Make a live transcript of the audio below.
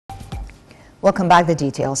Welcome back. The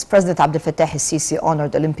details. President Abdel Fattah el-Sisi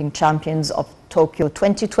honored Olympic champions of Tokyo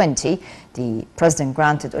 2020. The president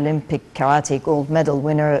granted Olympic karate gold medal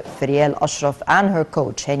winner Feriel Ashraf and her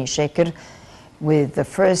coach Hani Shaker with the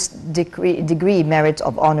first degree merit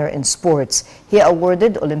of honor in sports. He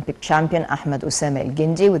awarded Olympic champion Ahmed Osama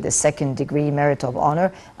El-Gindi with the second degree merit of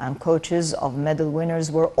honor, and coaches of medal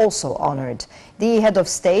winners were also honored. The head of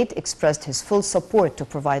state expressed his full support to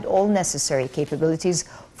provide all necessary capabilities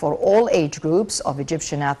for all age groups of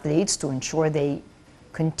Egyptian athletes to ensure they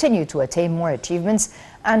continue to attain more achievements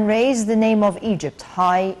and raise the name of Egypt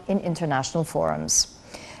high in international forums.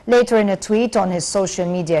 Later, in a tweet on his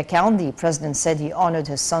social media account, the president said he honored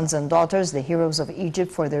his sons and daughters, the heroes of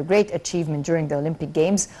Egypt, for their great achievement during the Olympic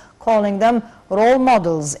Games, calling them role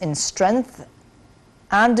models in strength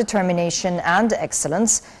and determination and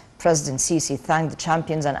excellence. President Sisi thanked the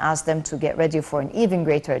champions and asked them to get ready for an even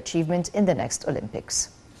greater achievement in the next Olympics.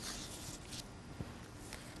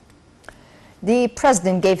 The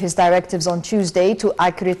president gave his directives on Tuesday to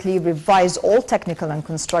accurately revise all technical and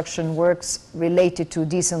construction works related to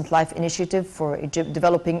Decent Life Initiative for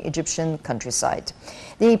developing Egyptian countryside.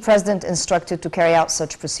 The president instructed to carry out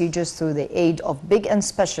such procedures through the aid of big and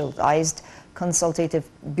specialized consultative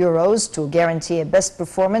bureaus to guarantee a best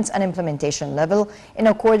performance and implementation level in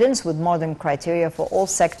accordance with modern criteria for all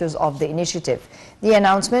sectors of the initiative. The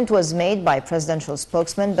announcement was made by presidential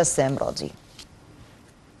spokesman Bassem Radi.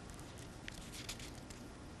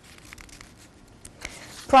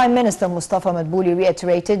 Prime Minister Mustafa Madbouli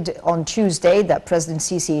reiterated on Tuesday that President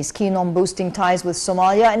Sisi is keen on boosting ties with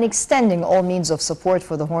Somalia and extending all means of support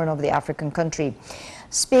for the Horn of the African country.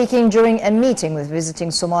 Speaking during a meeting with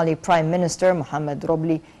visiting Somali Prime Minister Mohamed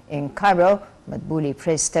Robli in Cairo, Madbouli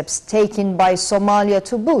praised steps taken by Somalia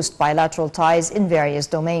to boost bilateral ties in various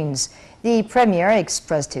domains. The Premier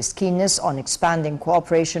expressed his keenness on expanding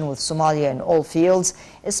cooperation with Somalia in all fields,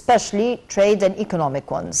 especially trade and economic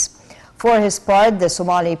ones. For his part, the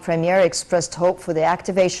Somali Premier expressed hope for the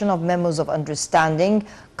activation of memos of understanding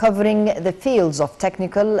covering the fields of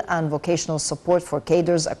technical and vocational support for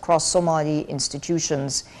cadres across Somali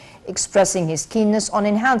institutions, expressing his keenness on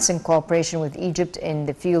enhancing cooperation with Egypt in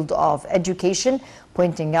the field of education,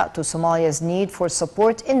 pointing out to Somalia's need for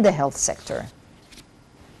support in the health sector.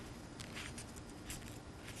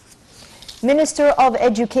 Minister of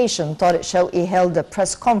Education Tariq Shawqi held a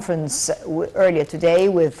press conference earlier today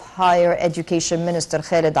with Higher Education Minister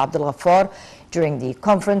Khaled Abdel Ghaffar. During the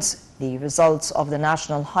conference, the results of the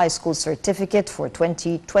National High School Certificate for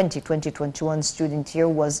 2020-2021 student year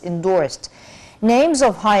was endorsed. Names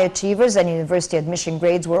of high achievers and university admission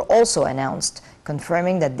grades were also announced,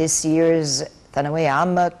 confirming that this year's Thanawiyya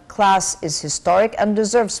Amma class is historic and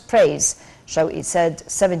deserves praise. Shawqi said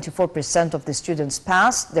 74% of the students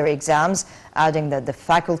passed their exams, adding that the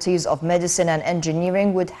faculties of medicine and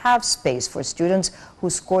engineering would have space for students who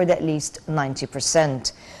scored at least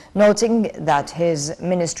 90%. Noting that his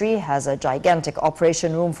ministry has a gigantic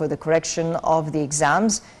operation room for the correction of the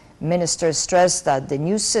exams, ministers stressed that the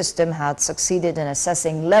new system had succeeded in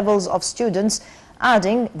assessing levels of students,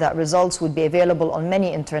 adding that results would be available on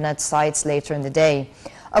many internet sites later in the day.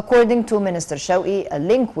 According to Minister Shawqi, a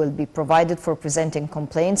link will be provided for presenting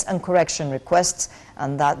complaints and correction requests,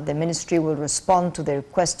 and that the ministry will respond to the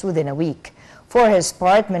request within a week. For his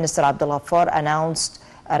part, Minister Abdel Ghaffar announced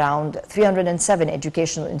around 307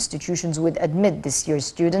 educational institutions would admit this year's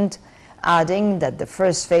student, adding that the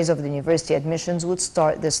first phase of the university admissions would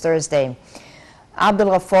start this Thursday. Abdel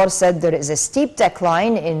Ghaffar said there is a steep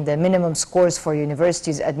decline in the minimum scores for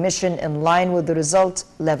universities admission in line with the result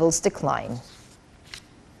levels decline.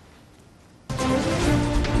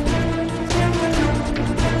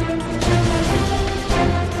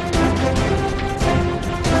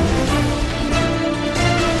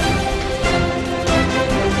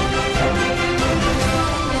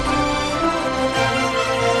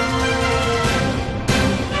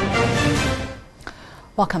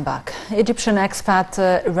 Welcome back. Egyptian expat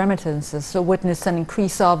remittances witnessed an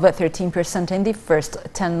increase of 13% in the first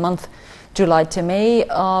 10 months, July to May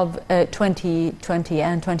of 2020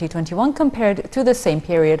 and 2021, compared to the same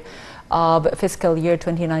period of fiscal year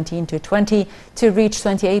 2019 to 20, to reach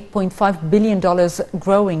 $28.5 billion,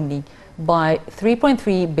 growing by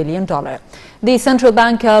 $3.3 billion. The Central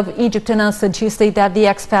Bank of Egypt announced on Tuesday that the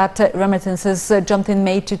expat remittances jumped in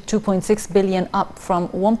May to $2.6 billion, up from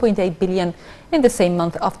 $1.8 billion in the same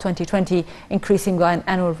month of 2020, increasing by an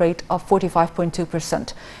annual rate of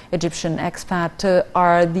 45.2%. Egyptian expat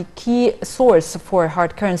are the key source for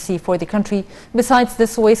hard currency for the country, besides the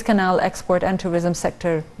Suez Canal export and tourism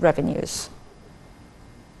sector revenues.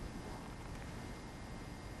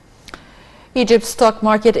 Egypt's stock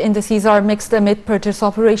market indices are mixed amid purchase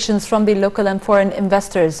operations from the local and foreign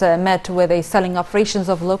investors met with a selling operations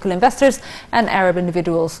of local investors and Arab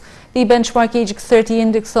individuals. The benchmark Agex 30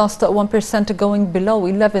 index lost 1%, going below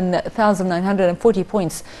 11,940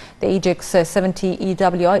 points. The Agex 70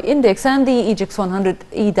 EWI index and the Agex 100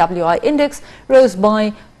 EWI index rose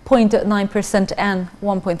by 0.9% and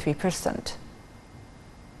 1.3%.